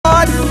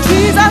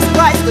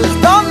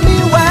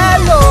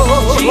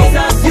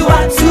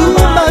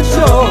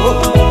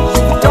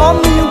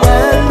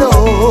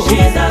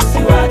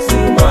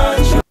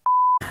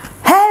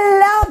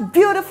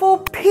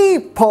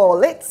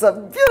It's a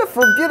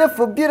beautiful,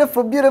 beautiful,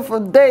 beautiful, beautiful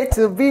day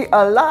to be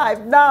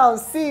alive. Now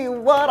see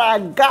what I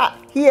got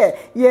here.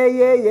 Yeah,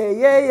 yeah, yeah,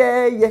 yeah,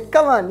 yeah, yeah.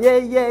 Come on, yeah,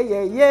 yeah,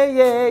 yeah, yeah,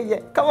 yeah, yeah.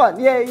 Come on,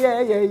 yeah,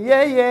 yeah, yeah,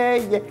 yeah, yeah,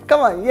 yeah.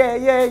 Come on, yeah,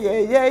 yeah, yeah,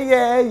 yeah,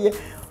 yeah, yeah.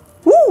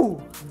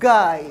 Woo,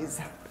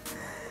 guys,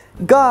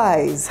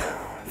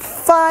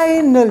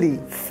 finally,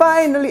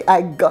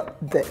 I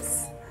got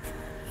this.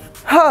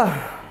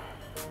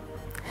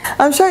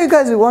 I'm sure you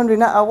guys are wondering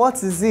now,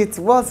 what is it?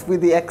 What's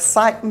with the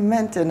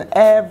excitement and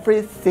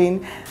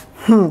everything?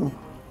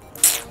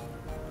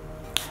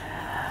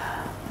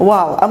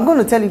 Wow, I'm going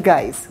to tell you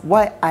guys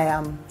why I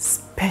am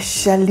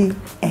specially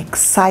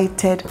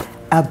excited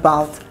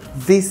about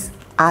this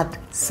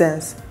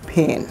Adsense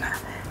pin.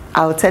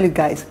 I'll tell you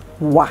guys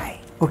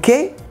why,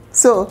 okay?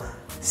 So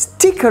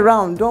stick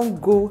around, don't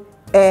go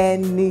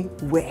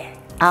anywhere.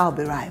 I'll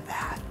be right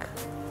back.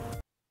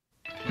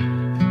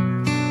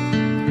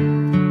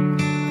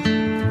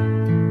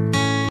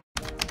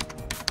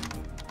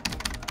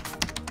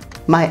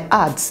 My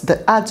ads,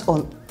 the ads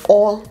on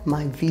all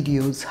my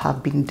videos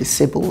have been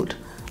disabled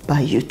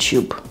by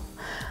YouTube.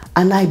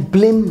 And I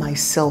blame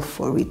myself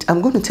for it.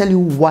 I'm going to tell you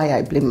why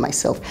I blame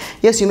myself.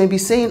 Yes, you may be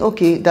saying,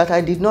 okay, that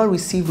I did not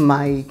receive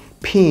my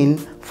PIN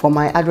for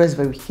my address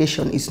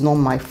verification is not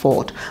my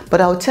fault. But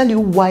I'll tell you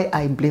why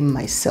I blame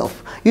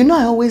myself. You know,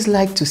 I always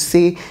like to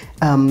say,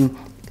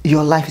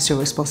 your life is your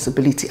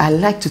responsibility. I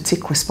like to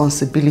take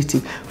responsibility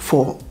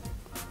for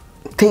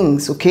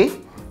things, okay?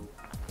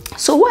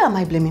 So why am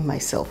I blaming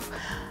myself?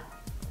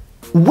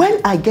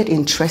 When I get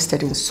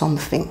interested in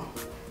something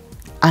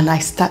and I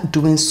start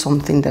doing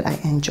something that I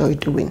enjoy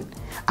doing,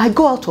 I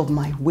go out of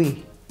my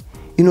way,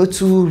 you know,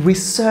 to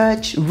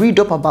research,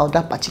 read up about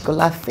that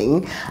particular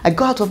thing. I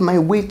go out of my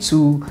way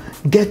to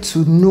get to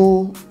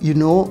know, you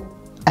know,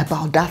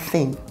 about that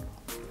thing.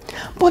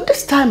 But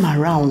this time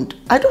around,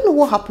 I don't know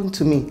what happened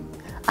to me.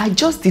 I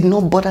just did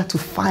not bother to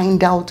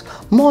find out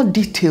more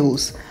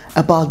details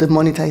about the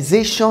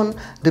monetization,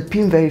 the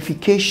PIN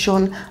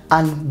verification,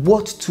 and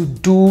what to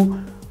do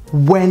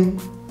when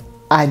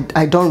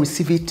I don't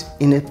receive it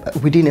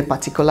within a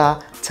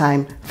particular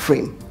time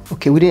frame,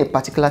 okay, within a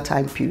particular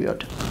time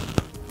period.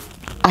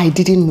 I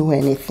didn't know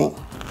anything.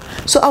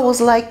 So I was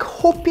like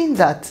hoping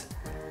that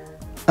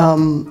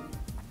the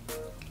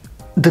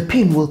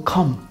PIN will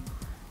come.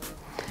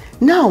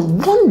 Now,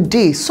 one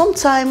day,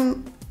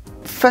 sometime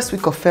first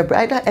week of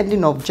February, either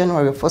ending of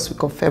January or first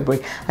week of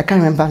February, I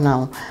can't remember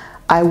now,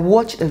 I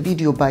watched a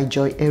video by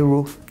Joy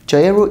Ero.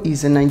 Joy Ero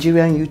is a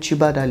Nigerian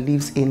YouTuber that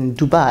lives in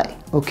Dubai,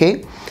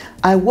 okay?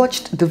 I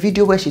watched the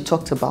video where she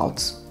talked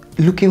about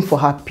looking for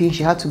her PIN.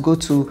 She had to go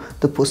to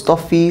the post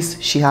office.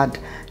 She had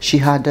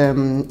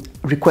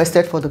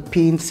requested for the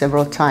PIN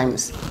several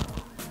times.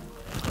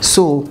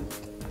 So,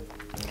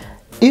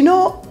 you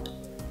know,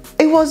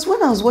 it was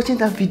when I was watching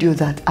that video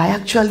that I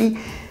actually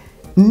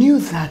knew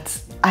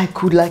that I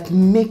could like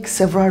make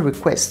several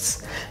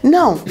requests.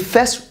 Now, the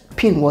first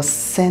PIN was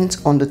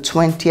sent on the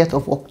 20th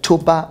of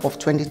October of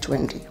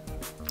 2020.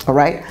 All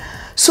right.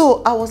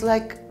 So I was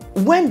like,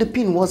 when the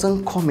PIN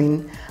wasn't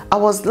coming, I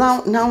was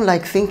now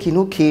like thinking,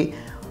 okay,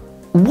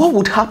 what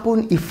would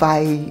happen if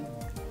I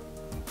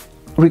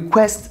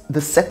request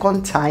the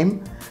second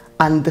time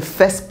and the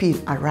first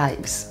PIN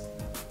arrives?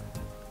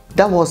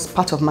 That was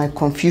part of my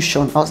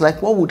confusion. I was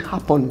like, what would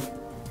happen?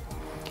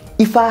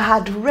 If I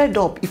had read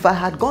up, if I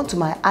had gone to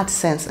my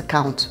Adsense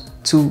account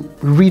to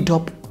read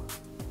up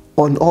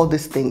on all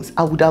these things,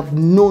 I would have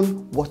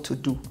known what to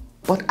do,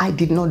 but I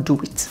did not do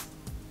it.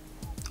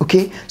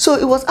 Okay, so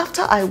it was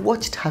after I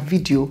watched her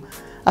video,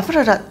 I found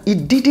out that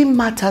it didn't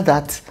matter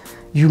that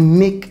you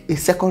make a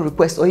second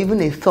request or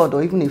even a third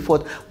or even a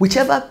fourth,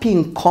 whichever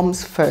PIN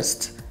comes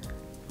first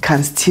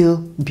can still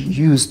be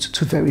used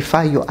to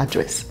verify your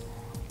address.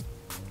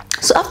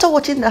 So after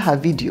watching her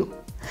video,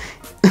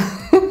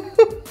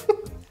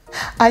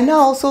 I now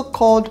also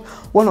called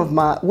one of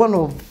my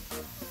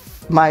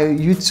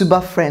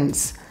YouTuber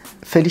friends,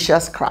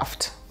 Felicia's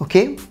Craft,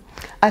 okay?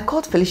 I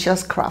called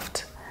Felicia's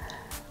Craft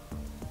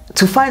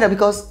to find out,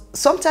 because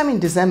sometime in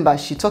December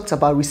she talked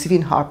about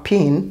receiving her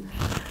PIN.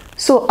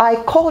 So I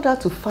called her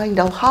to find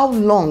out how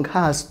long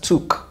hers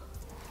took.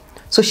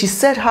 So she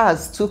said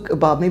hers took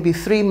about maybe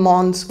 3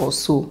 months or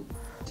so.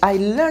 I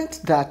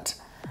learned that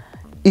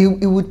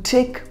it would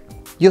take,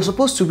 you're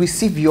supposed to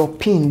receive your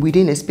PIN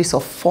within a space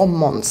of 4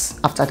 months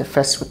after the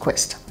first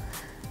request.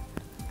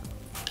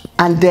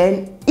 And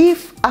then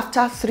if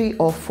after 3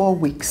 or 4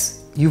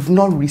 weeks you've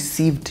not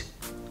received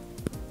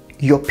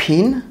your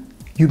PIN,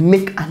 you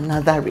make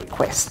another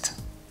request.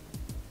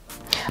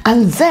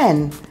 And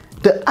then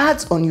the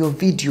ads on your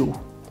video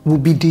will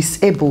be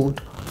disabled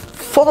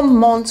 4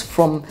 months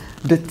from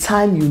the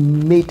time you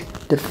made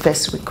the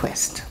first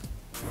request.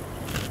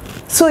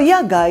 So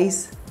yeah,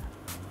 guys,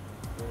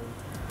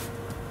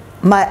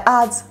 my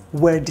ads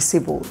were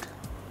disabled.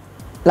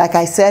 Like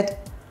I said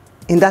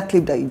in that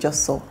clip that you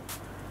just saw,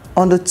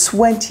 on the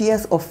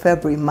 20th of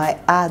February, my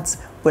ads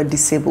were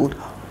disabled.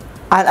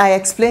 And I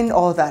explained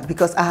all that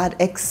because I had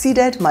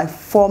exceeded my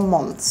 4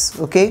 months,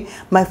 okay?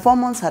 My 4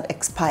 months had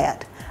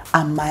expired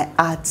and my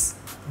ads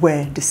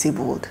were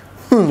disabled.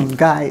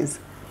 Guys.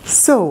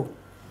 So,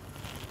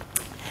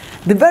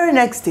 the very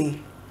next day,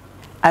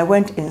 I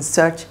went in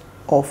search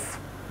of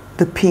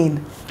the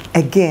pin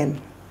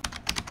again.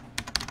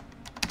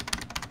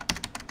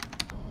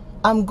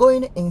 I'm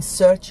going in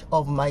search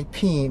of my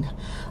pin.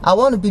 I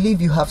want to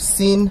believe you have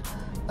seen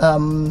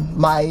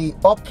my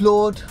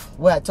upload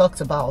where I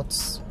talked about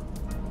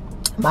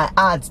my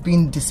ads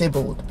being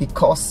disabled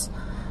because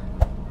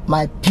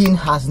my pin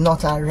has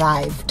not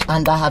arrived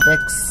and I have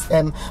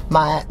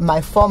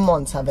my 4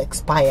 months have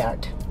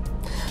expired.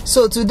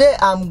 So today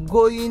I'm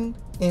going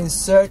in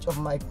search of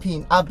my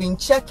pin. I've been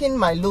checking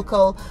my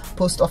local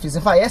post office.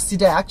 In fact,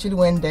 yesterday I actually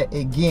went there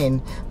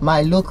again,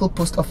 my local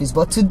post office.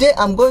 But today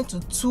I'm going to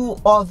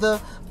 2 other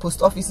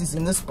post offices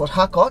in this Port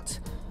Harcourt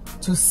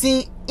to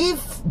see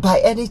if by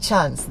any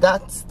chance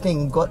that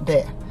thing got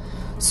there.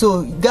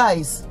 So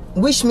guys,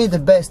 wish me the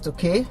best,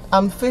 okay?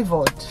 I'm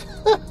favored.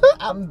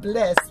 I'm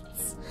blessed.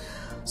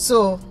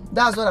 So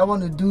that's what I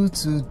want to do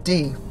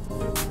today.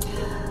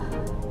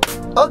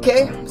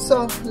 Okay,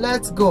 so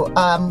let's go.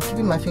 I'm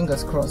keeping my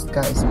fingers crossed,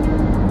 guys.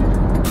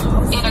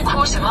 In a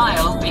quarter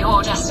mile,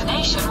 your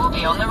destination will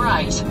be on the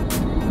right.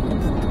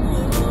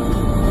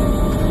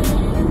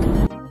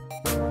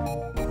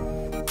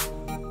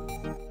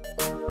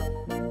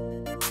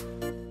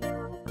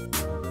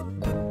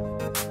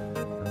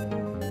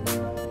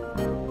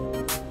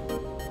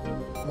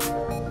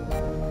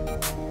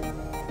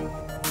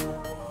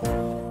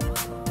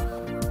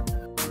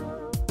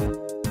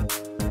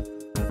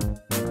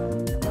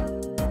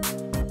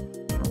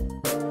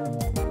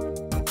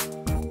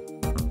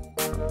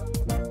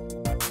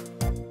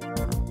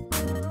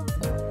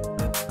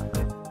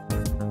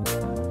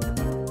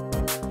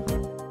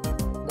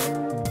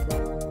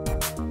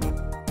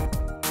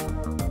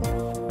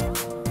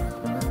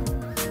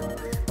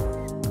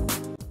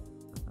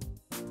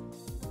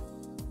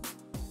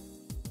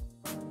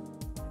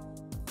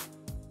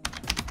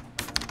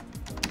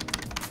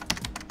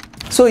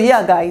 So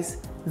yeah, guys,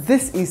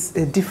 this is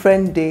a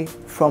different day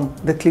from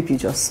the clip you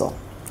just saw.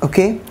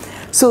 Okay,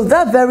 so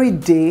that very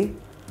day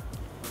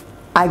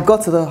I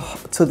got to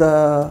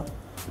the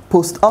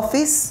post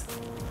office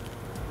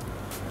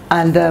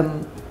and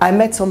I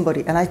met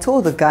somebody and I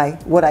told the guy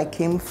what I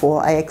came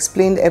for. I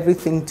explained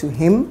everything to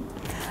him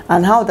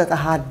and how that I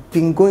had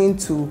been going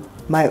to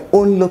my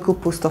own local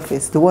post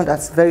office, the one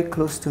that's very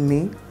close to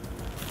me.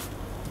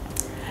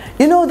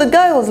 You know, the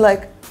guy was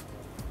like,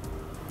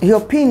 your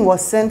pin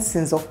was sent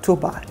since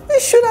October.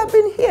 It should have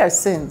been here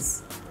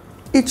since.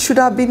 It should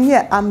have been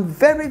here. I'm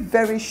very,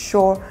 very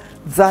sure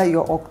that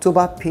your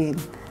October pin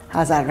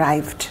has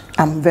arrived.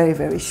 I'm very,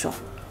 very sure.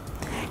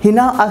 He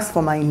now asked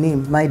for my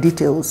name, my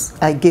details.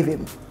 I gave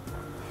him.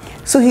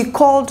 So he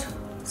called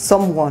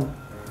someone,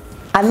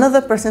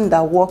 another person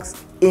that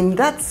works in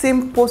that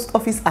same post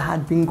office I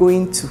had been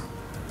going to.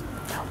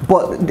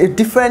 But a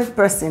different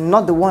person,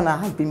 not the one I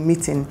had been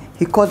meeting.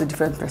 He called a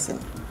different person.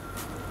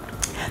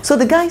 So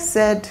the guy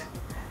said,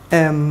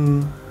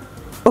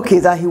 okay,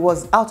 that he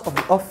was out of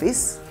the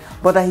office,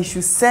 but that he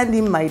should send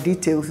him my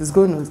details. He's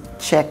going to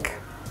check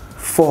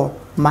for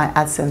my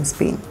Adsense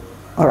pin.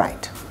 All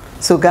right.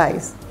 So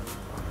guys,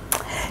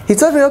 he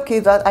told me, okay,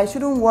 that I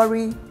shouldn't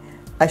worry.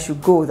 I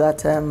should go,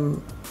 that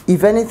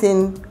if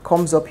anything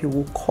comes up, he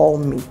will call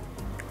me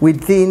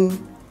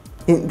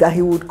that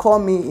he would call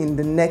me in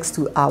the next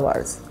 2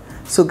 hours.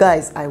 So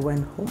guys, I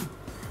went home.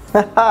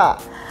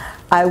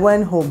 I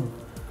went home.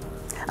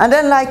 And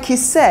then, like he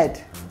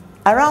said,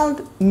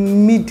 around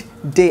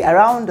midday,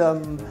 around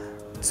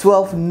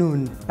 12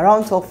 noon,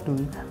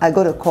 I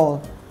got a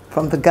call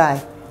from the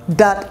guy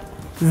that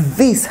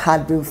this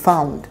had been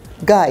found.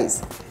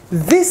 Guys,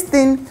 this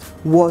thing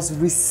was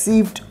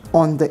received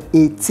on the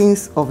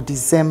 18th of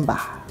December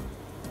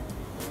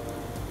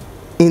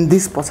in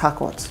this Port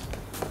Harcourt.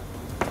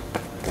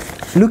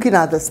 Looking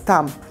at the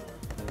stamp,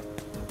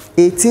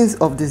 18th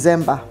of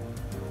December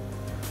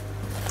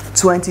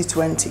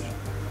 2020.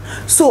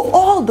 So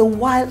all the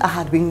while I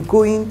had been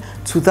going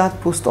to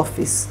that post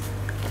office,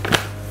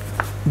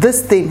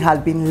 this thing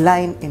had been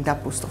lying in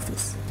that post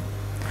office.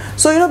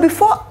 So, you know,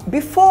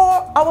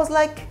 before I was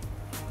like,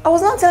 I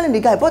was not telling the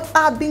guy, but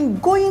I had been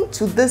going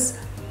to this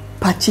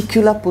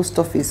particular post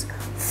office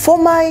for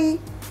my,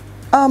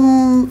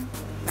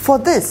 for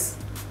this.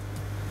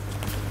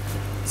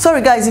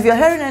 Sorry guys, if you're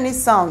hearing any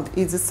sound,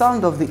 it's the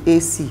sound of the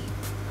AC.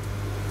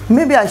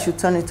 Maybe I should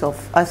turn it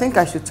off. I think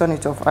I should turn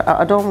it off.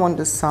 I don't want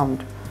the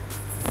sound.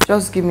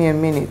 Just give me a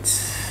minute.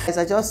 Guys,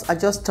 I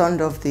just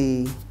turned off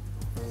the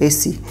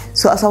AC.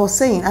 So as I was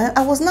saying,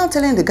 I was now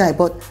telling the guy,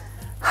 but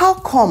how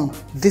come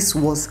this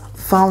was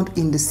found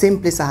in the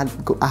same place I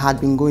had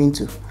been going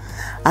to?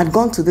 I'd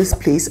gone to this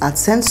place, I'd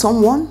sent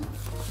someone.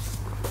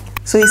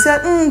 So he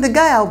said, the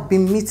guy I've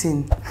been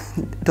meeting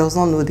does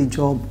not know the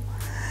job.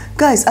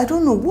 Guys, I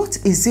don't know, what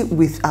is it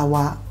with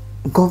our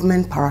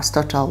government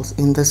parastatals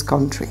in this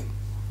country?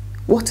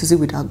 What is it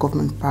with our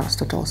government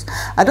parastatals?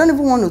 I don't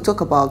even want to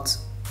talk about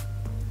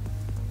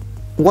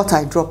what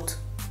I dropped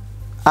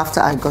after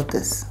I got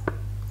this.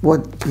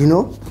 What, you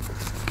know?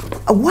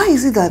 Why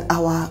is it that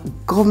our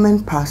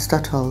government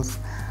parastatals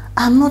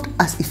are not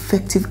as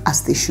effective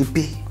as they should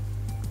be?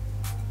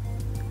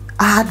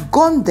 I had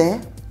gone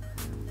there,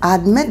 I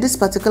had met this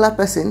particular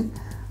person,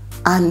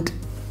 and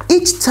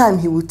each time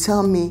he would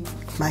tell me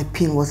my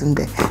PIN wasn't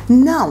there.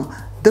 Now,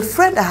 the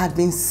friend I had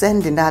been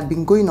sending, that had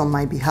been going on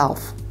my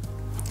behalf,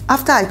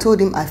 after I told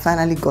him I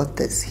finally got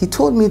this, he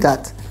told me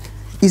that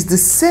it's the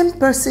same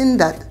person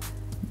that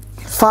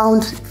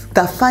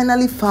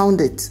finally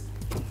found it,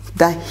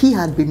 that he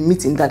had been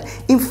meeting. That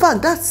in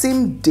fact, that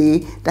same day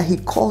that he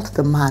called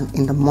the man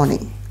in the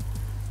morning,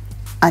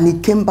 and he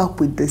came back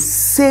with the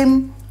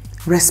same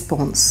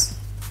response.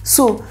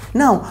 So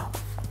now,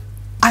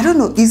 I don't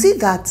know, is it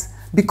that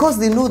because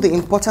they know the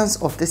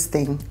importance of this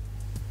thing,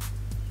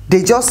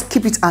 they just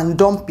keep it and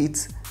dump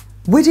it?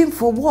 Waiting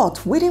for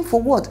what? Waiting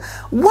for what?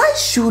 Why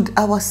should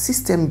our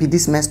system be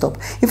this messed up?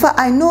 In fact,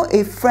 I know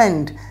a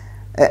friend,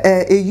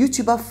 a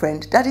YouTuber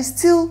friend, that is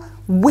still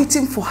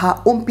waiting for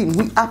her own PIN.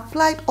 We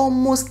applied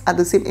almost at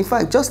the same, in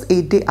fact, just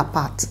a day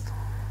apart.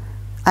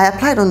 I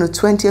applied on the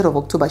 20th of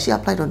October. She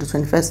applied on the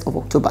 21st of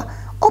October.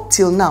 Up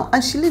till now,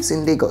 and she lives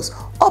in Lagos.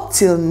 Up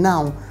till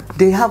now,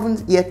 they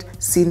haven't yet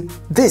seen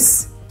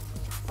this.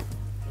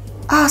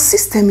 Our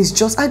system is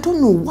just, I don't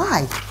know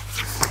why.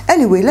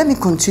 Anyway, let me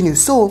continue.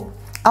 So,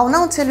 I'll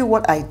now tell you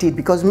what I did,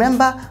 because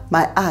remember,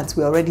 my ads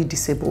were already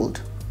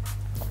disabled.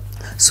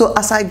 So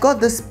as I got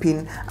this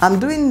PIN, I'm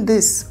doing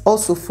this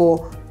also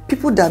for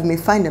people that may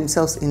find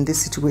themselves in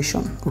this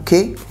situation,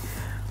 okay?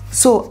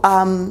 So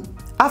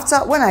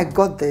when I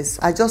got this,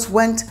 I just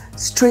went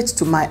straight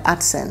to my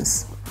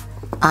Adsense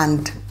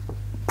and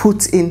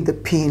put in the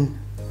PIN.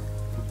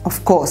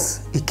 Of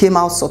course, it came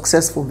out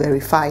successful,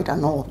 verified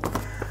and all.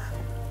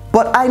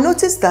 But I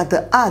noticed that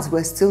the ads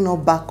were still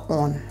not back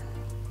on.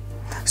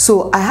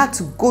 So I had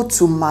to go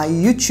to my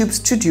YouTube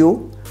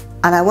studio,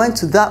 and I went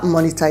to that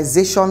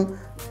monetization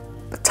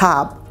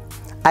tab.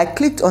 I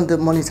clicked on the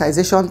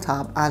monetization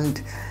tab,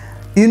 and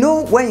you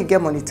know, when you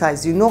get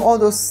monetized, you know all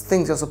those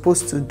things you're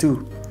supposed to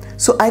do.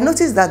 So I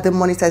noticed that the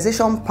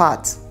monetization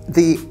part,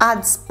 the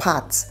ads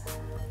part,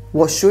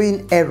 was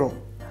showing error,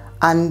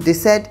 and they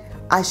said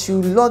I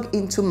should log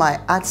into my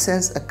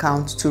Adsense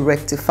account to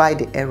rectify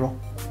the error.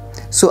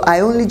 So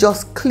I only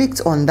just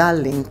clicked on that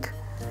link,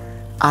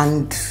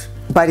 and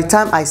by the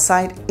time I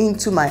signed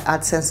into my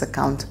Adsense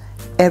account,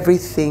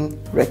 everything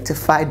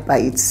rectified by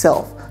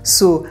itself.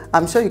 So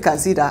I'm sure you can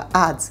see that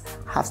ads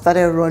have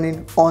started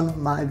running on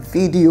my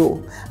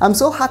video. I'm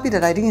so happy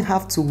that I didn't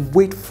have to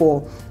wait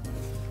for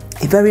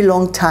a very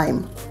long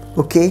time,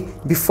 okay,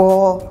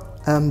 before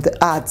the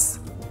ads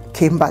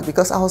came back,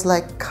 because I was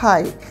like,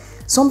 Kai,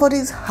 something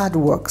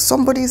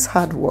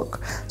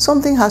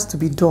has to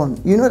be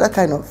done, you know, that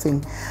kind of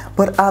thing.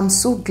 But I'm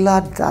so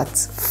glad that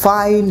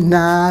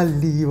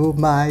finally, oh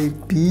my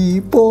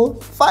people,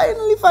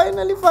 finally,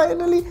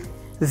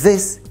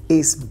 this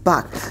is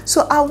back.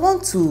 So I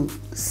want to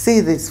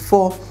say this,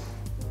 for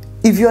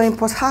if you're in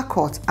Port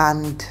Harcourt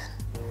and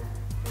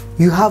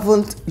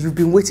you've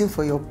been waiting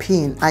for your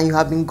PIN, and you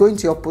have been going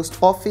to your post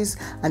office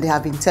and they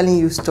have been telling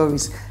you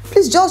stories,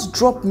 please just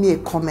drop me a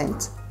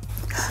comment.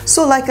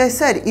 So like I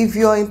said, if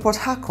you're in Port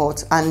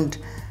Harcourt and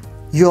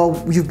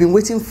you've been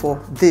waiting for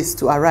this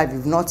to arrive,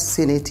 you've not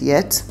seen it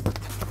yet,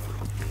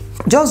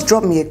 just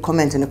drop me a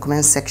comment in the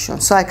comment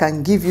section so I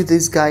can give you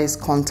this guy's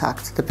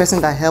contact. The person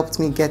that helped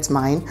me get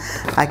mine,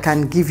 I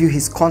can give you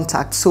his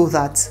contact so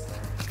that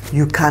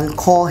you can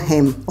call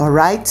him, all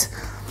right?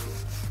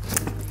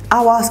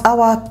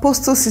 Our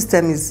postal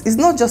system is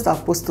not just our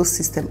postal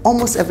system.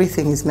 Almost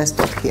everything is messed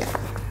up here.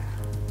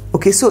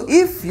 Okay, so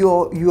if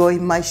you're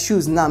in my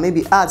shoes now,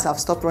 maybe ads have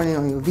stopped running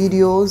on your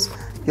videos,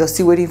 you're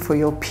still waiting for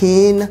your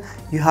PIN,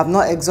 you have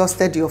not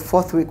exhausted your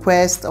fourth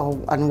request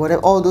and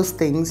whatever, all those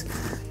things,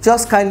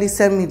 just kindly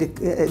send me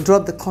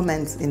drop the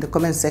comments in the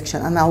comment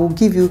section, and I will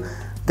give you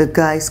the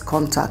guy's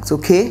contact,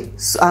 okay?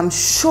 So I'm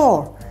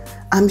sure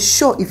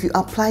if you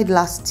applied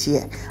last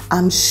year,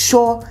 I'm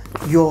sure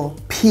your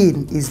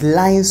PIN is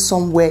lying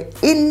somewhere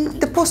in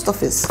the post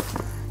office.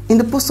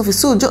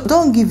 So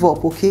don't give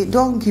up, okay?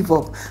 Don't give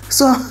up.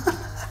 So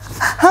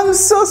I'm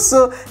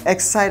so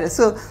excited.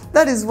 So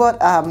that is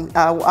what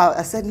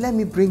I said, let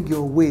me bring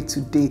your way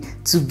today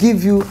to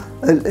give you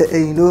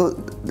you know,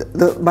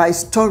 my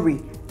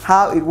story,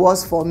 how it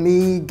was for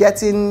me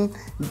getting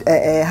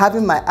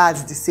having my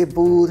ads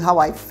disabled, how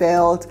I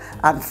felt,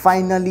 and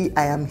finally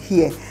I am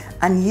here.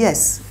 And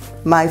yes,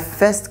 my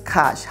first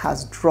cash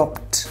has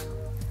dropped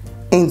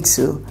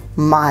into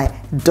my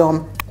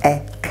DOM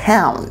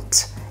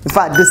account. In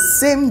fact, the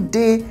same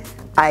day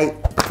I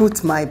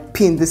put my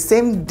PIN, the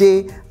same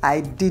day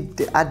I did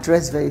the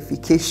address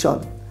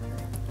verification,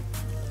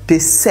 they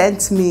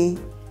sent me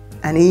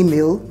an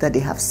email that they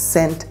have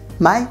sent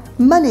my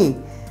money.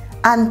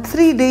 And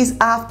 3 days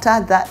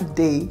after that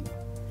day,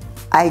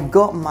 I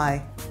got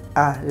my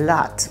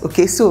alert.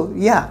 Okay, so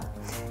yeah,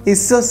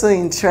 is so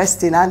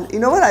interesting. And you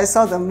know, when I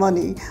saw the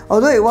money,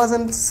 although it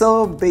wasn't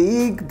so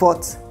big,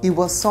 but it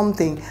was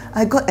something,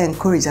 I got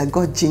encouraged, I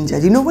got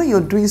gingered. You know, when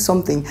you're doing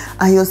something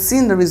and you're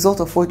seeing the result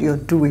of what you're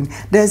doing,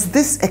 there's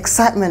this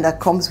excitement that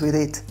comes with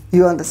it.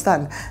 You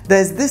understand?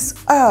 There's this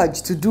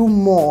urge to do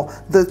more,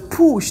 the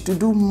push to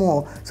do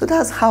more. So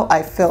that's how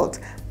I felt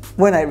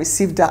when I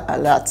received that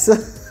alert.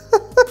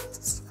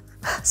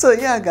 So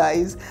yeah,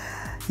 guys,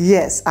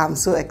 yes, I'm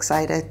so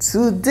excited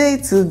today.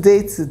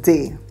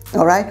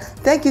 All right,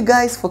 thank you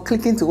guys for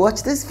clicking to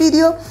watch this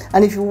video.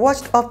 And if you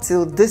watched up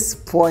till this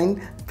point,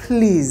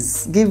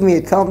 please give me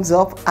a thumbs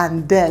up,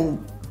 and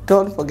then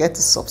don't forget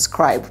to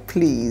subscribe.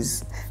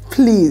 Please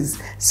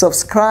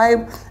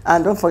subscribe,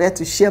 and don't forget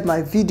to share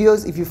my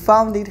videos. If you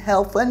found it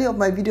helpful, any of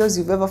my videos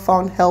you've ever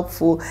found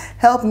helpful,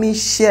 help me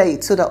share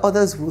it so that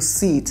others will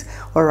see it.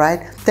 All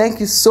right, thank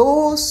you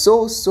so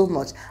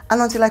much.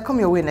 And until I come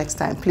your way next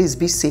time, please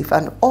be safe,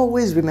 and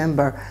always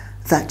remember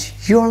that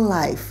your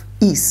life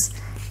is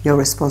your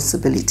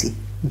responsibility.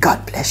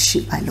 God bless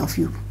you. I love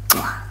you.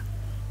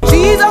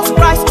 Jesus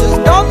Christ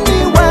has done me.